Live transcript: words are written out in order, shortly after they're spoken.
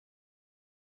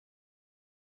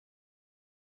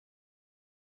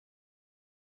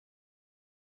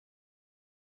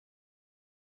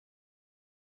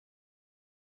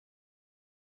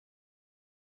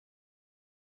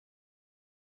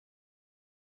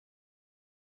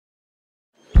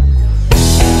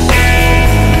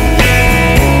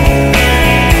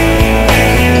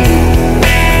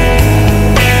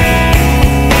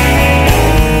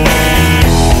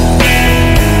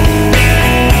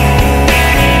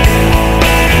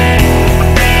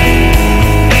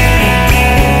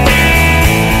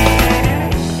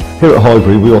Here at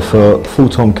Highbury we offer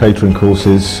full-time catering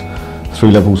courses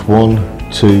through levels 1,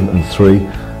 2 and 3.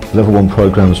 The level 1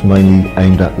 programme is mainly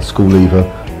aimed at the school leaver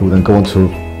who will then go on to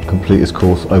complete his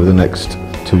course over the next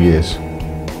 2 years.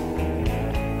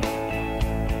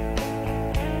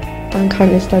 I'm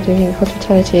currently studying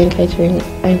Hospitality and Catering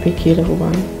NVQ level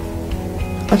 1.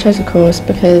 I chose the course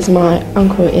because my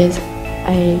uncle is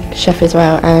a chef as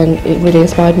well, and it really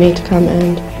inspired me to come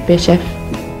and be a chef.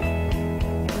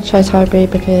 I chose Highbury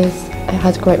because it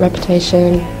has a great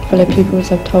reputation. Fellow pupils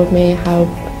have told me how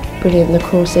brilliant the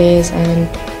course is, and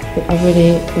I've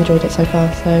really enjoyed it so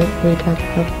far, so I'm really glad to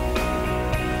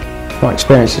have. My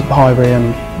experience at Highbury,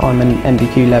 I'm an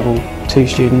NVQ level 2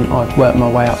 student. I've worked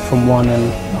my way up from 1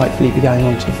 and hopefully be going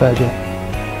on to the 3rd year.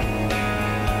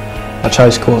 I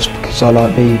chose the course because I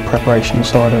like the preparation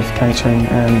side of catering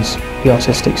and the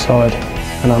artistic side,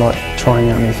 and I like trying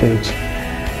out new foods.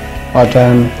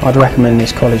 I'd recommend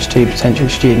this college to potential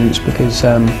students because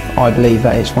I believe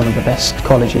that it's one of the best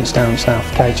colleges down south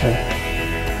for catering.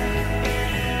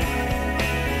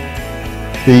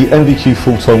 The NVQ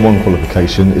Full-Time 1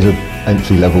 qualification is an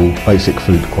entry-level basic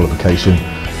food qualification.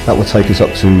 That will take us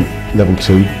up to level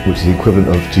 2, which is the equivalent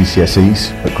of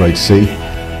GCSEs at grade C.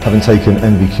 Having taken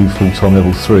NVQ Full-Time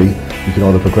level 3, you can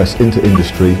either progress into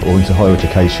industry or into higher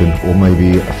education, or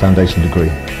maybe a foundation degree.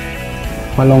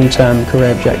 My long-term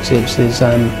career objectives is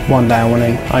one day I want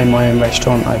to own my own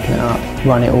restaurant, open it up,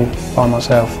 run it all by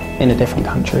myself in a different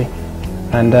country.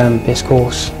 And this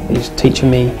course is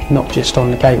teaching me not just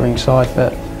on the catering side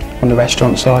but on the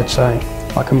restaurant side, so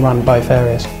I can run both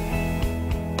areas.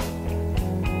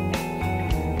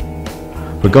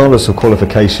 Regardless of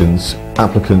qualifications,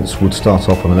 applicants would start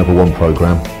off on a level 1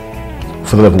 programme.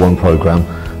 For the level 1 programme,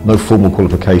 no formal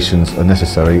qualifications are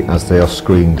necessary as they are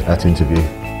screened at interview.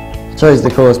 I chose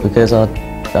the course because I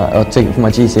took it for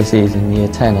my GCSEs in year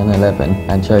 10 and 11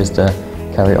 and chose to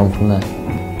carry it on from there.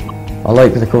 I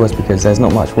like the course because there's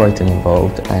not much writing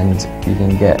involved and you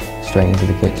can get straight into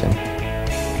the kitchen.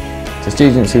 To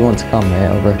students who want to come here,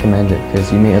 I recommend it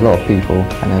because you meet a lot of people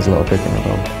and there's a lot of cooking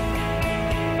involved.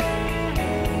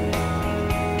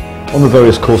 On the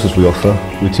various courses we offer,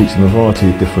 we teach them a variety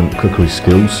of different cookery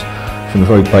skills, from the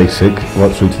very basic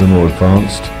right through to the more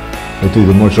advanced. They do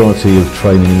the majority of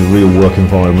training in a real work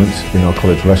environment in our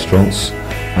college restaurants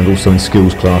and also in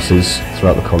skills classes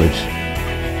throughout the college.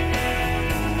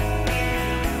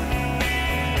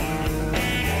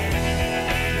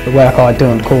 The work I do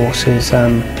on the course is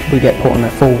we get put on a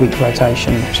 4-week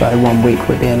rotation, so 1 week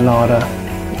we'll be in larder,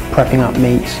 prepping up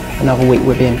meats, another week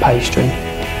we'll be in pastry,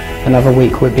 another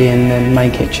week we'll be in the main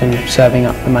kitchen serving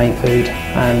up the main food,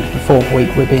 and the 4th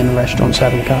week we'll be in the restaurant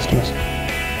serving the customers.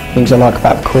 Things I like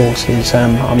about the course is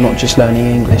I'm not just learning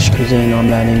English cuisine, I'm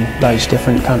learning loads of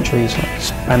different countries like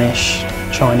Spanish,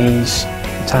 Chinese,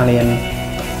 Italian,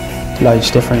 loads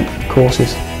of different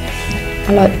courses. What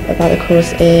I like about the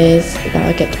course is that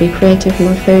I get to be creative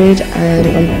with my food and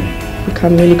I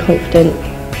become really confident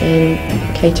in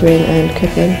catering and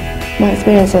cooking. My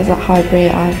experiences at Highbury,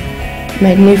 I've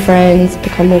made new friends,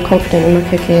 become more confident in my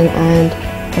cooking, and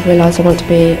I've realised I want to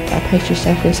be a pastry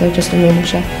chef instead of just a normal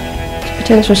chef. To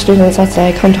potential students, I'd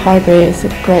say come to Highbury. It's a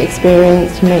great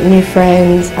experience, you make new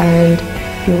friends and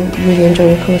you'll really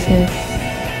enjoy your course here.